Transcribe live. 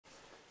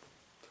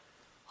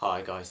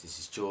Hi guys, this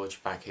is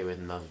George back here with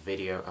another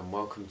video and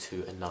welcome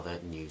to another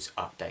news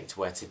update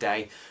where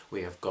today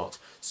we have got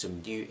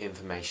some new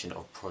information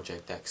of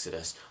Project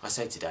Exodus. I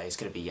say today, it's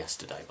going to be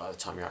yesterday by the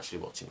time you're actually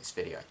watching this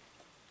video.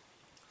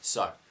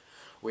 So,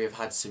 we have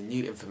had some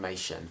new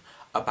information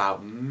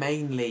about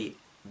mainly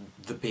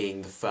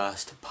being the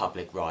first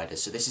public rider.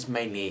 So this is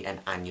mainly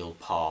an annual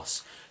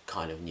pass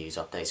kind of news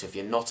update. So if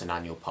you're not an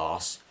annual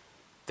pass,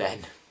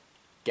 then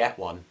get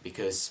one,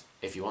 because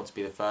if you want to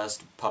be the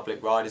first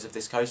public riders of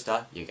this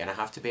coaster, you're going to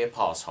have to be a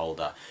pass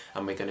holder.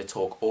 And we're going to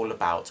talk all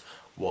about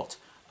what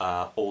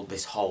all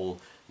this whole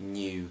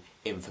new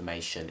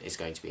information is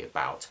going to be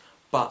about.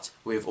 But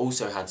we've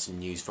also had some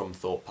news from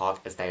Thorpe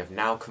Park, as they have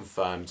now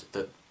confirmed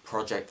that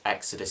Project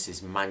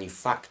Exodus's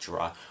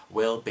manufacturer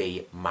will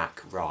be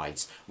Mack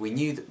Rides. We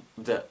knew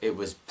that it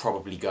was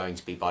probably going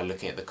to be by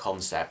looking at the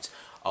concept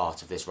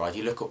art of this ride.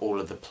 You look at all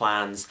of the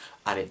plans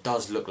and it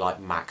does look like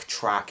Mack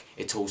Track.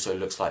 It also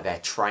looks like their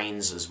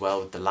trains as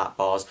well with the lap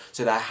bars.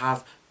 So there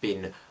have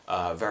been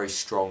very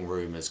strong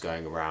rumours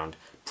going around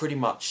pretty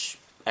much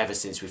ever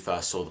since we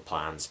first saw the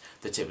plans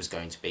that it was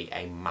going to be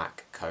a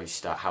Mack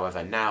coaster.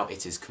 However, now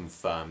it is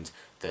confirmed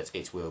that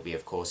it will be.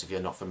 Of course, if you're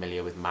not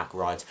familiar with Mack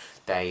Rides,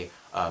 they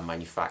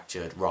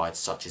manufactured rides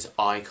such as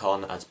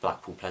Icon at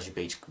Blackpool Pleasure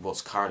Beach,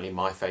 what's currently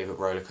my favourite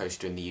roller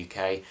coaster in the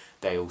UK.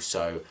 They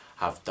also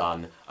have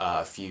done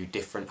a few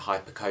different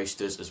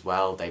hypercoasters as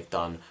well. They've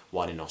done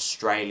one in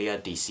Australia,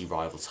 DC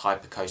Rivals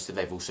Hypercoaster.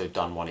 They've also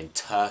done one in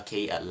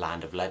Turkey at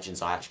Land of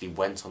Legends. I actually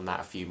went on that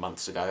a few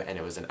months ago and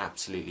it was an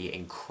absolutely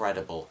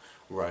incredible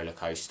roller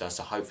coaster.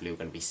 So hopefully we're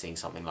going to be seeing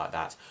something like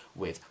that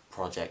with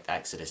Project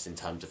Exodus in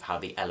terms of how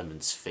the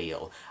elements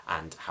feel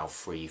and how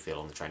free you feel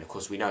on the train. Of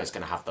course, we know it's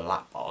going to have the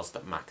lap bars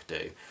that Mack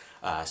do,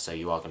 so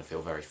you are going to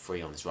feel very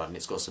free on this ride, and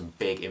it's got some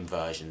big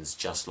inversions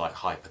just like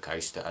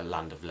Hypercoaster at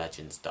Land of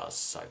Legends does,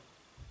 so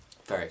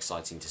very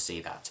exciting to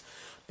see that.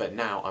 But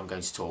now I'm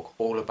going to talk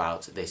all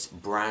about this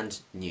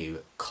brand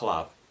new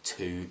Club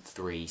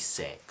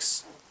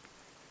 236.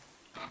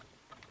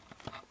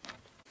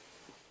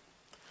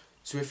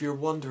 So if you're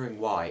wondering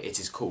why it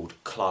is called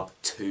Club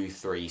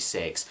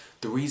 236,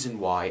 the reason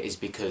why is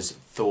because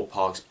Thorpe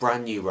Park's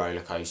brand new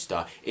roller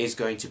coaster is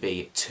going to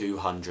be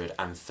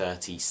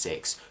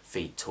 236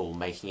 feet tall,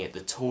 making it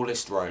the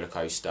tallest roller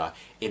coaster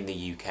in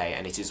the UK,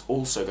 and it is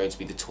also going to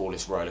be the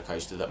tallest roller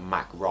coaster that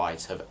Mack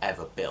Rides have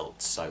ever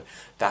built. So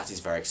that is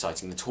very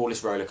exciting. The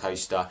tallest roller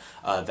coaster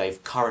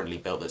they've currently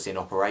built that's in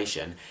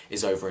operation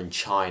is over in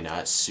China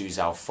at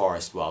Suzhou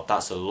Forest World.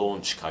 That's a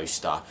launch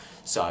coaster,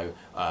 so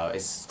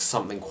it's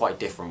something quite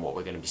different what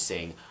we're going to be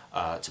seeing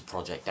to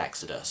Project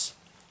Exodus.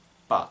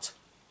 But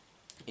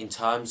in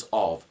terms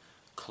of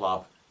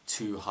Club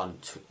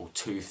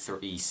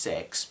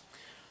 236,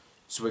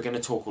 so we're going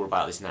to talk all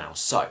about this now.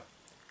 So,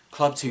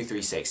 Club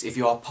 236, if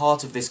you are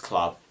part of this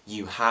club,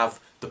 you have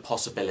the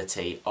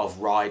possibility of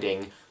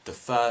riding the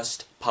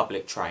first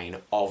public train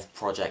of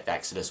Project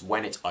Exodus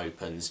when it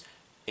opens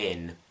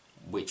in,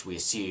 which we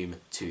assume,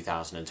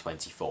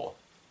 2024.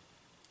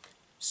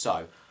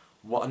 So,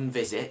 one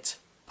visit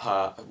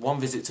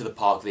to the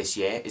park this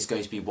year is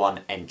going to be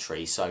one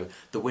entry. So,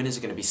 the winners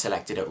are going to be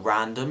selected at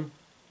random.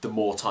 The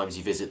more times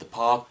you visit the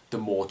park, the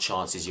more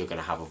chances you're going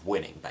to have of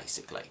winning,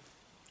 basically.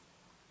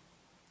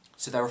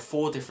 So there are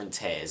 4 different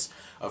tiers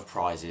of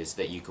prizes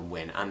that you can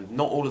win, and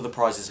not all of the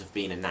prizes have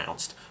been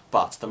announced,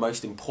 but the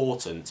most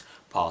important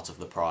part of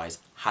the prize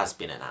has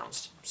been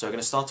announced. So we're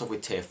going to start off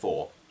with Tier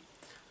 4.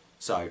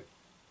 So,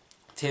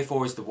 Tier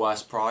 4 is the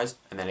worst prize,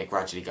 and then it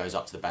gradually goes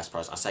up to the best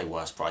prize. I say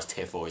worst prize,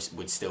 Tier 4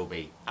 would still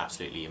be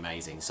absolutely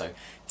amazing. So,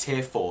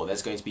 Tier 4,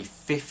 there's going to be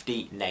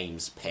 50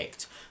 names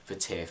picked for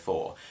Tier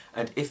 4.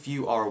 And if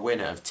you are a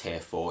winner of Tier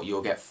 4,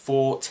 you'll get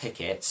 4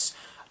 tickets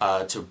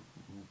to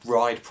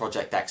ride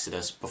Project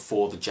Exodus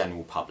before the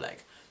general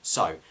public.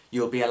 So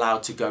you'll be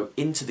allowed to go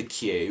into the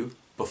queue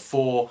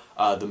before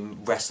the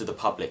rest of the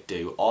public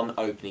do on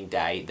opening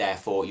day.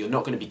 Therefore you're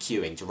not going to be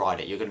queuing to ride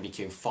it, you're going to be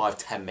queuing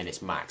 5-10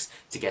 minutes max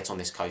to get on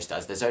this coaster,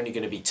 as there's only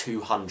going to be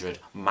 200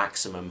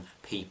 maximum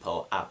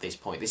people at this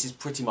point. This is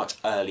pretty much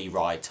early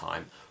ride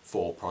time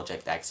for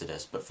Project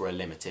Exodus, but for a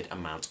limited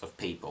amount of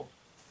people.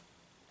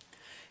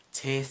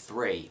 Tier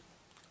 3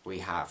 we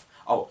have,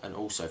 oh, and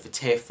also for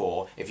Tier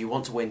 4, if you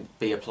want to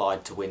be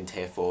applied to win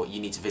Tier 4,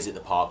 you need to visit the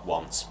park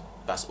once.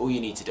 That's all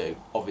you need to do.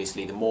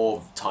 Obviously, the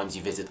more times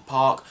you visit the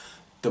park,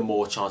 the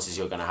more chances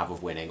you're going to have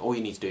of winning. All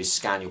you need to do is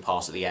scan your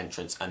pass at the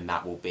entrance, and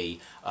that will be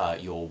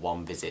your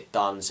one visit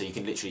done. So you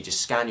can literally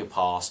just scan your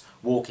pass,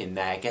 walk in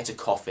there, get a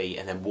coffee,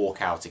 and then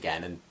walk out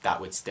again, and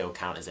that would still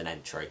count as an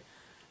entry.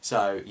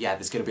 So yeah,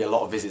 there's going to be a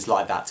lot of visits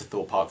like that to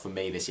Thorpe Park for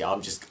me this year.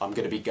 I'm going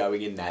to be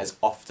going in there as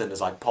often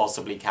as I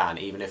possibly can,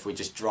 even if we're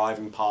just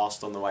driving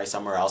past on the way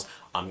somewhere else.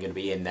 I'm going to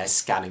be in there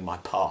scanning my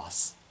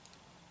pass.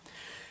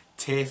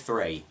 Tier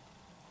 3.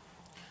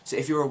 So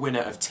if you're a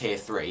winner of Tier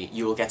 3,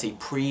 you will get a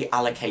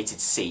pre-allocated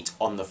seat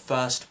on the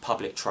first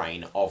public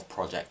train of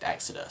Project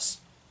Exodus.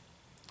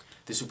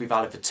 This will be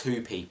valid for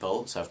 2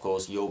 people, so of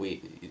course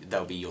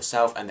there'll be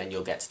yourself, and then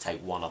you'll get to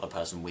take one other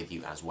person with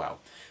you as well.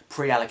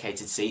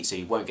 Pre-allocated seat, so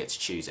you won't get to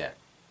choose it.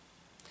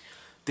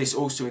 This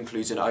also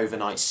includes an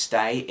overnight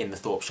stay in the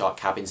Thorpe Park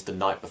cabins the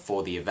night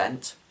before the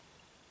event.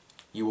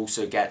 You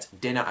also get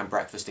dinner and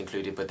breakfast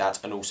included with that,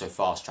 and also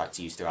fast track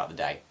to use throughout the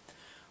day.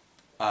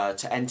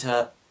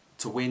 To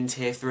win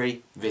Tier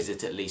 3,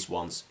 visit at least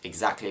once,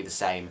 exactly the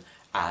same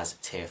as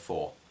Tier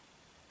 4.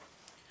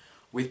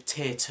 With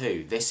Tier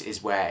 2, this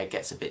is where it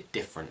gets a bit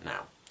different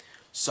now.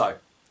 So,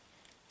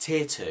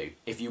 Tier 2,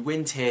 if you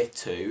win Tier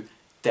 2,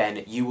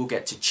 then you will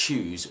get to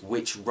choose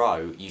which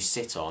row you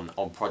sit on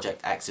Project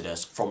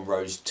Exodus from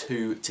rows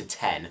 2 to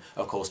 10.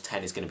 Of course,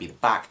 10 is going to be the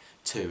back,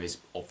 2 is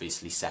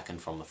obviously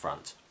second from the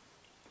front.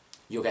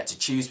 You'll get to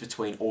choose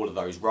between all of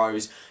those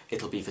rows.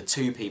 It'll be for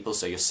 2 people,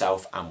 so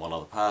yourself and one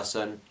other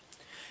person.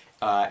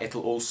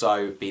 It'll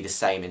also be the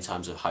same in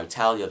terms of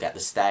hotel. You'll get the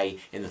stay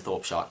in the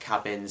Thorpe Park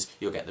cabins,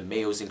 you'll get the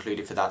meals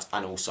included for that,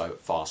 and also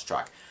fast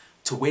track.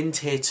 To win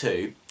Tier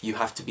 2, you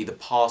have to be the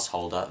pass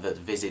holder that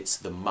visits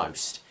the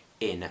most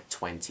in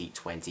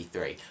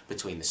 2023,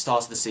 between the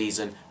start of the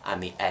season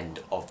and the end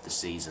of the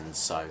season.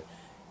 So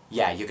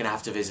yeah, you're going to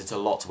have to visit a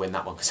lot to win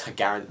that one, because I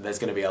guarantee there's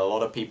going to be a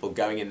lot of people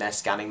going in there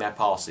scanning their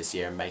pass this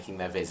year and making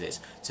their visits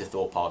to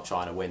Thorpe Park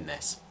trying to win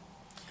this.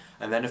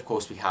 And then of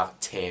course we have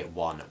Tier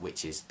 1,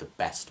 which is the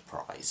best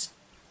prize.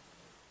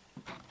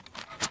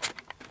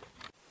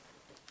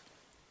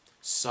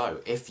 So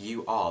if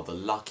you are the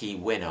lucky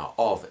winner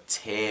of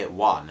Tier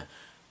 1,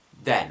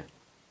 then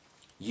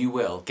you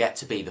will get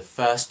to be the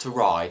first to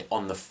ride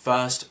on the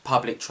first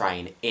public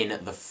train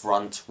in the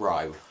front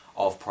row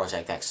of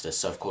Project Exodus.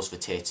 So of course for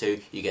Tier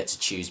 2 you get to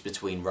choose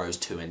between rows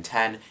 2 and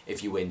 10.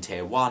 If you win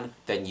Tier 1,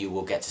 then you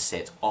will get to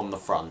sit on the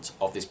front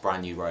of this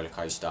brand new roller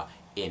coaster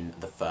in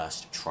the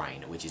first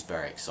train, which is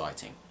very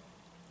exciting.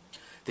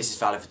 This is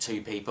valid for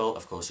 2 people,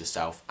 of course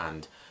yourself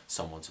and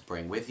someone to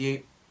bring with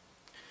you.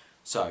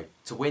 So,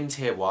 to win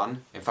Tier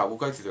 1, in fact we'll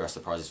go through the rest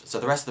of the prizes. So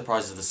the rest of the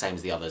prizes are the same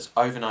as the others.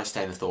 Overnight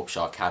stay in the Thorpe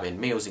Park cabin,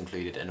 meals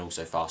included, and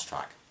also fast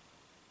track.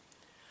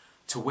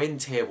 To win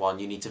Tier 1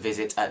 you need to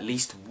visit at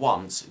least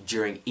once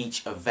during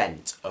each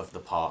event of the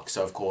park.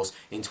 So of course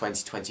in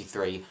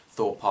 2023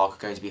 Thorpe Park are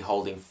going to be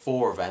holding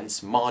 4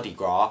 events: Mardi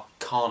Gras,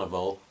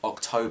 Carnival,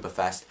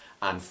 Oktoberfest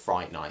and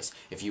Fright Nights.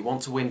 If you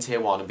want to win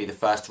Tier 1 and be the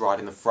first to ride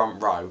in the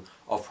front row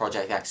of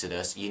Project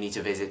Exodus, you need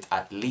to visit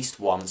at least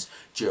once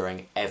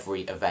during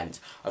every event.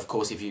 Of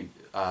course, if you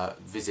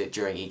visit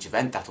during each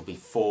event, that'll be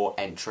 4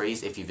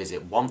 entries if you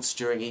visit once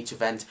during each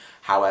event.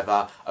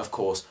 However, of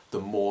course,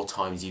 the more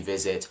times you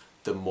visit,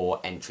 the more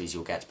entries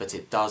you'll get, but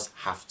it does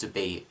have to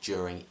be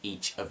during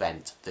each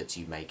event that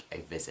you make a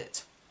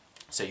visit.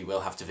 So you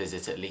will have to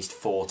visit at least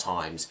 4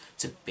 times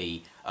to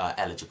be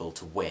eligible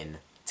to win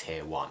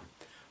Tier 1.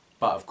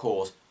 But of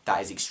course, that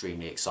is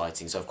extremely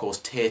exciting. So of course,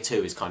 Tier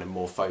 2 is kind of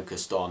more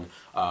focused on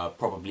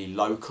probably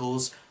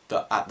locals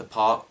that at the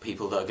park,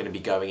 people that are going to be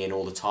going in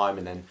all the time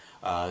and then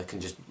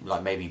can just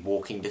like maybe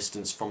walking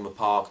distance from the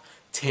park.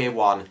 Tier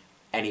 1,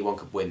 anyone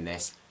could win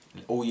this.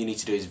 All you need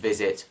to do is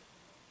visit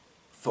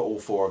for all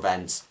 4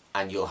 events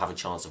and you'll have a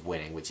chance of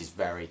winning, which is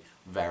very,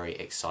 very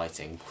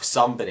exciting.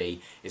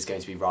 Somebody is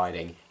going to be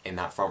riding in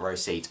that front row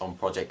seat on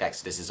Project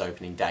Exodus's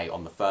opening day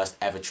on the first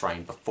ever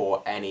train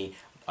before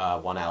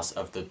anyone else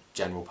of the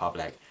general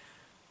public,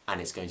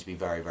 and it's going to be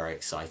very, very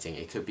exciting.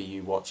 It could be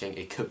you watching,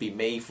 it could be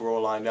me for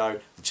all I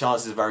know. The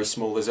chances are very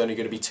small. There's only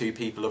going to be 2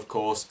 people of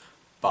course,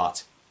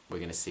 but we're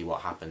going to see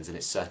what happens, and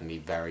it's certainly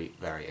very,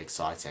 very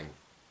exciting.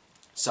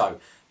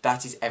 So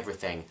that is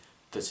everything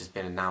that has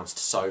been announced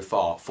so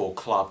far for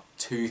Club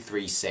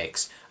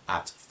 236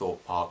 at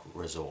Thorpe Park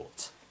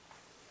Resort.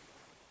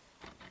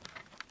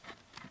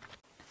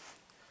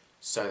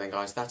 So then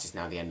guys, that is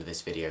now the end of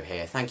this video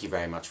here. Thank you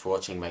very much for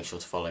watching. Make sure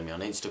to follow me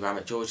on Instagram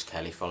at George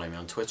Kelly, follow me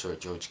on Twitter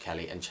at George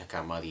Kelly, and check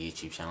out my other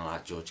YouTube channel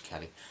at George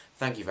Kelly.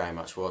 Thank you very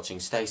much for watching.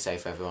 Stay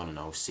safe everyone, and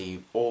I'll see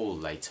you all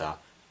later.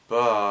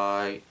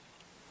 Bye!